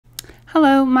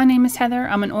Hello, my name is Heather.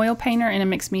 I'm an oil painter and a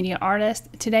mixed media artist.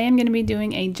 Today I'm going to be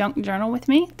doing a junk journal with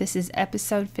me. This is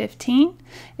episode 15.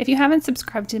 If you haven't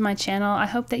subscribed to my channel, I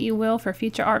hope that you will for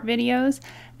future art videos,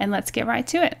 and let's get right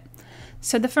to it.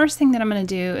 So the first thing that I'm going to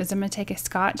do is I'm going to take a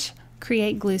Scotch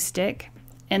Create glue stick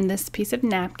and this piece of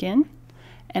napkin,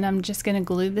 and I'm just going to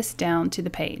glue this down to the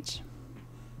page.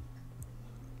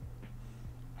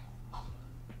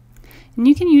 And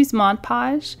you can use Mod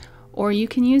Podge or you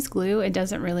can use glue, it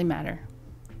doesn't really matter.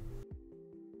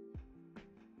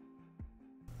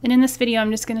 And in this video,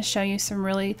 I'm just going to show you some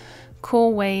really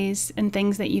cool ways and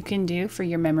things that you can do for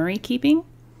your memory keeping.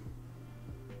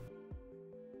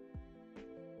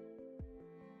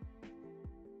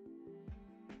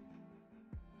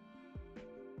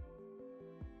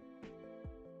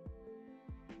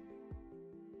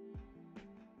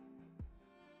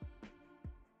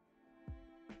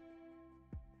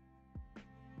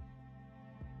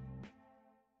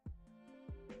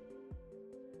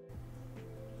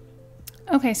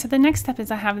 Okay, so the next step is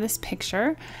I have this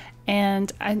picture, and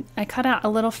I cut out a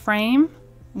little frame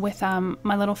with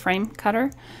my little frame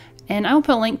cutter, and I'll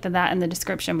put a link to that in the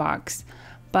description box.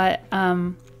 But so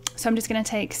I'm just going to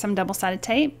take some double-sided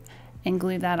tape and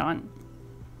glue that on.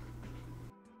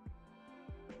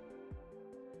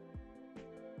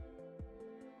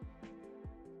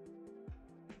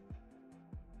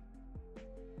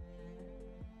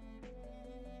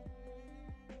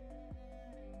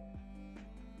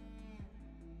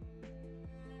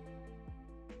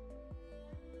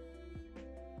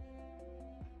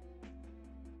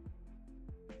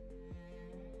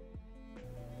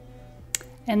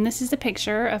 And this is a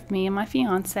picture of me and my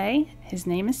fiance. His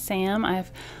name is Sam.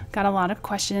 I've got a lot of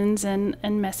questions and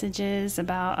messages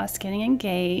about us getting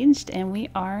engaged, and we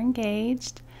are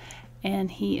engaged,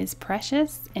 and he is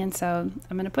precious. And so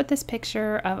I'm going to put this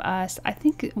picture of us. I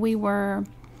think we were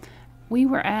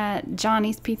at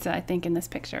Johnny's Pizza, I think, in this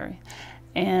picture.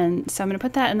 And so I'm going to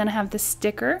put that, and then I have this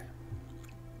sticker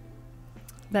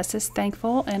that says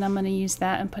thankful, and I'm going to use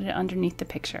that and put it underneath the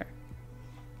picture.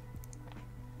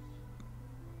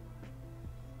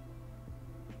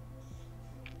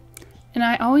 And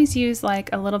I always use like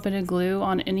a little bit of glue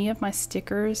on any of my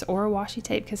stickers or washi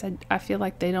tape because I feel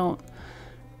like the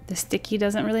sticky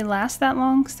doesn't really last that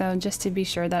long. So just to be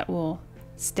sure that will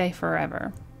stay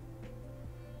forever.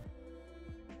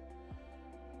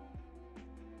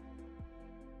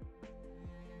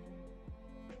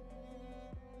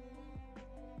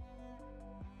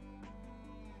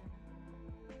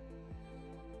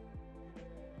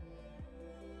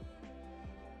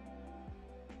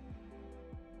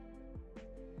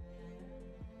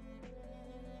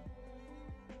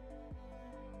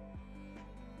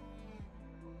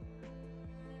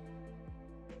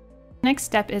 Next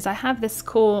step is I have this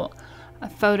cool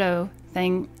photo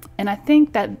thing, and I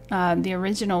think that the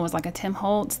original was like a Tim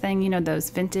Holtz thing, you know, those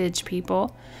vintage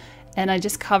people, and I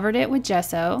just covered it with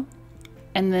gesso,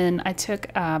 and then I took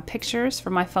pictures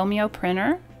from my Fomio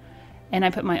printer, and I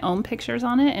put my own pictures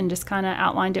on it and just kind of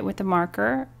outlined it with the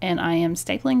marker, and I am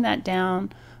stapling that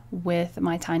down with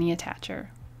my tiny attacher.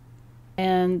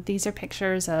 And these are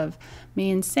pictures of me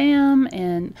and Sam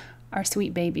and our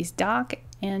sweet babies Doc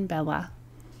and Bella.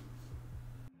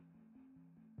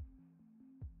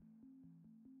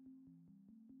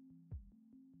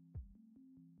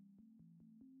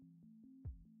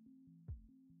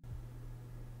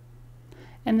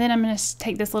 And then I'm going to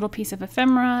take this little piece of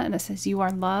ephemera that says "You are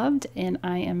loved," and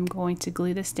I am going to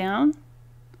glue this down.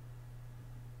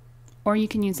 Or you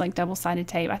can use like double-sided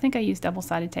tape. I think I use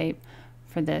double-sided tape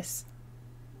for this.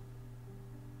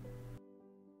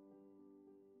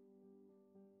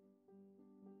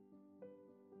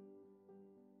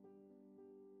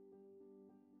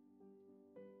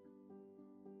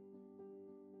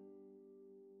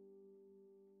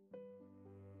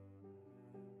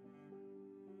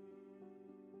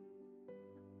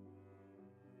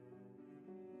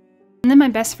 And then my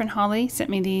best friend Holly sent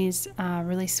me these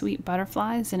really sweet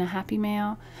butterflies in a Happy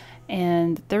Mail,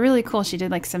 and they're really cool. She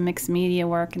did like some mixed media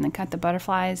work and then cut the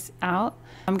butterflies out.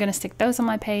 I'm going to stick those on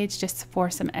my page just for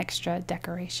some extra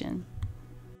decoration.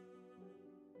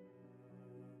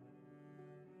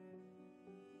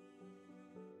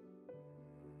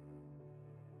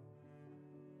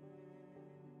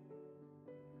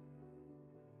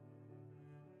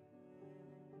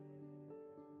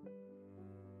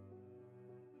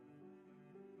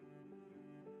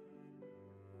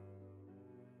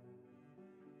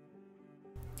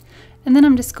 And then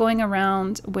I'm just going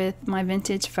around with my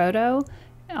vintage photo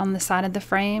on the side of the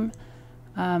frame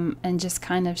and just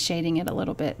kind of shading it a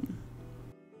little bit.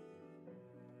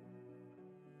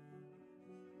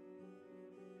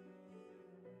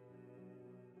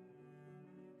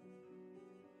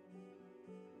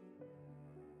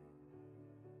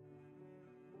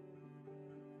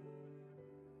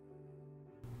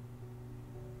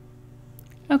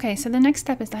 Okay, so the next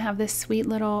step is I have this sweet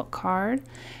little card,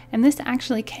 and this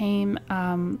actually came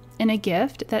in a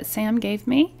gift that Sam gave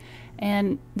me.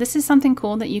 And this is something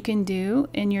cool that you can do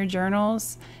in your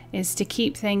journals, is to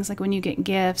keep things like when you get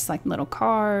gifts, like little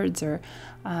cards or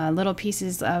little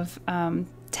pieces of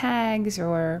tags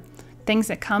or things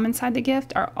that come inside the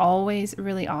gift are always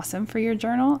really awesome for your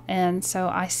journal. And so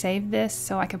I saved this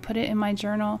so I could put it in my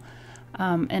journal,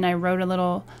 and I wrote a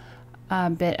little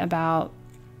bit about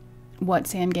what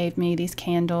Sam gave me, these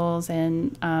candles,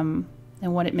 and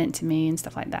what it meant to me and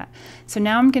stuff like that. So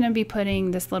now I'm going to be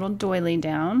putting this little doily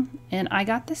down, and I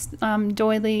got this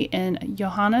doily in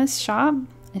Johanna's shop,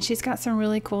 and she's got some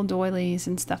really cool doilies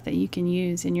and stuff that you can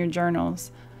use in your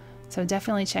journals. So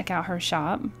definitely check out her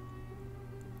shop.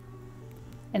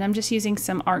 And I'm just using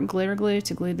some art glitter glue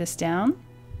to glue this down.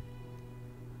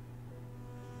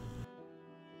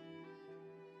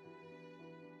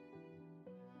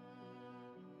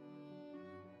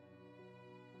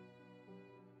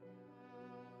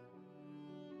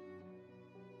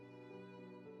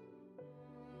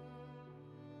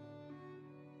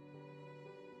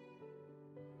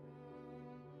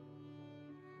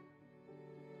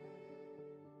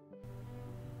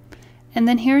 And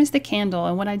then here is the candle,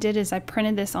 and what I did is I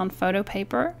printed this on photo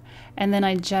paper, and then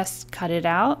I just cut it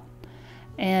out,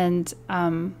 and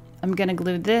I'm going to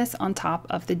glue this on top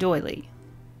of the doily.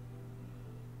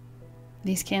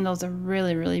 These candles are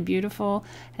really, really beautiful,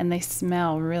 and they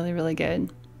smell really, really good.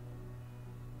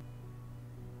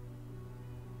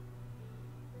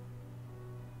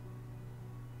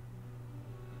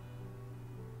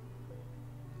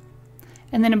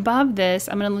 And then above this,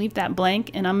 I'm going to leave that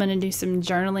blank, and I'm going to do some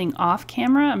journaling off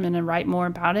camera. I'm going to write more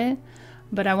about it,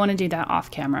 but I want to do that off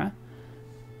camera.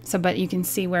 So, but you can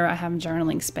see where I have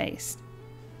journaling space.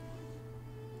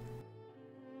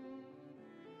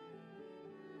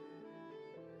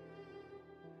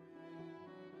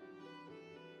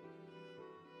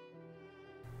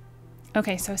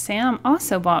 Okay, so Sam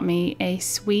also bought me a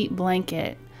sweet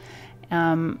blanket,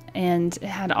 and it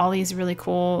had all these really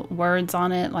cool words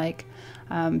on it, like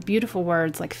beautiful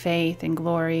words like faith and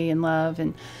glory and love,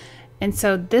 and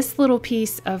so this little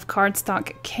piece of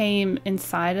cardstock came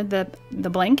inside of the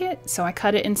blanket. So I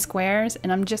cut it in squares,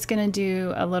 and I'm just gonna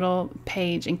do a little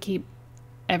page and keep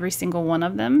every single one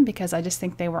of them because I just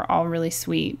think they were all really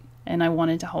sweet and I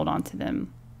wanted to hold on to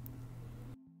them.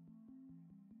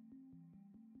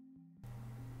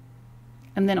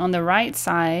 And then on the right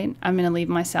side, I'm going to leave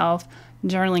myself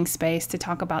journaling space to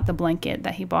talk about the blanket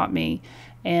that he bought me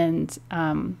and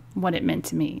what it meant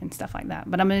to me and stuff like that.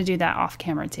 But I'm going to do that off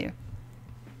camera too.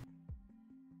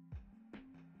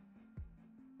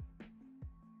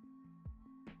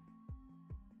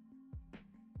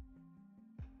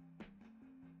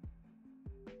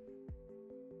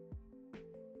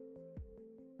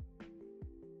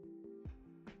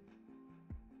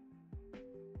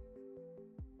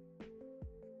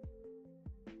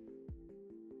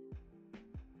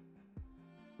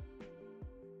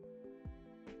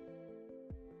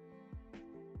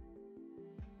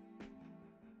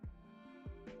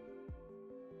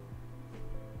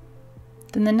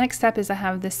 Then the next step is I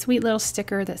have this sweet little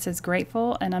sticker that says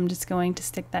grateful, and I'm just going to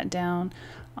stick that down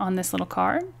on this little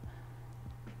card.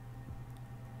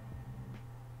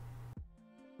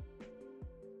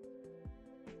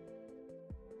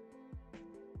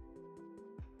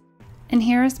 And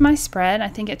here is my spread. I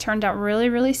think it turned out really,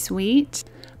 really sweet.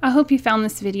 I hope you found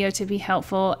this video to be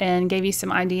helpful and gave you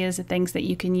some ideas of things that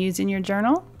you can use in your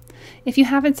journal. If you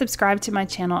haven't subscribed to my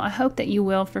channel, I hope that you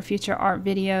will for future art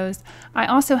videos. I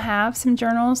also have some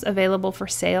journals available for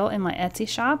sale in my Etsy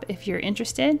shop if you're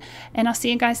interested, and I'll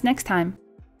see you guys next time.